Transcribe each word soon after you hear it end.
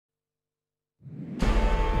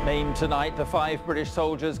Named tonight, the 5 British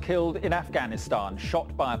soldiers killed in Afghanistan,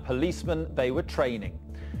 shot by a policeman they were training.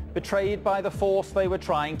 Betrayed by the force they were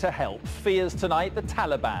trying to help. Fears tonight the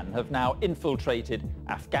Taliban have now infiltrated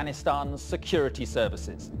Afghanistan's security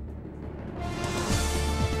services.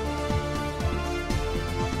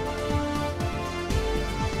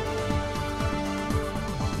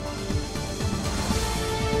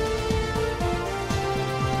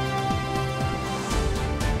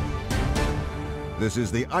 This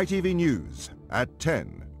is the ITV News at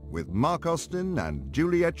 10 with Mark Austin and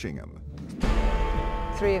Julie Etchingham.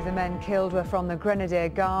 3 of the men killed were from the Grenadier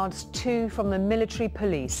Guards, 2 from the military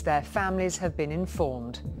police. Their families have been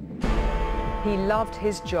informed. He loved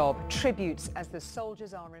his job. Tributes as the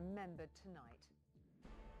soldiers are remembered tonight.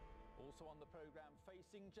 Also on the programme,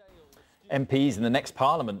 facing jail. MPs in the next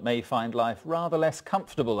Parliament may find life rather less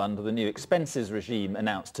comfortable under the new expenses regime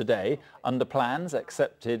announced today. Under plans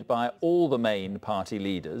accepted by all the main party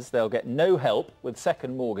leaders, they'll get no help with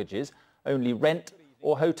second mortgages, only rent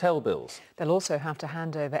or hotel bills. They'll also have to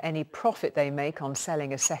hand over any profit they make on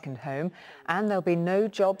selling a second home, and there'll be no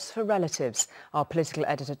jobs for relatives. Our political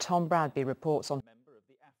editor Tom Bradby reports on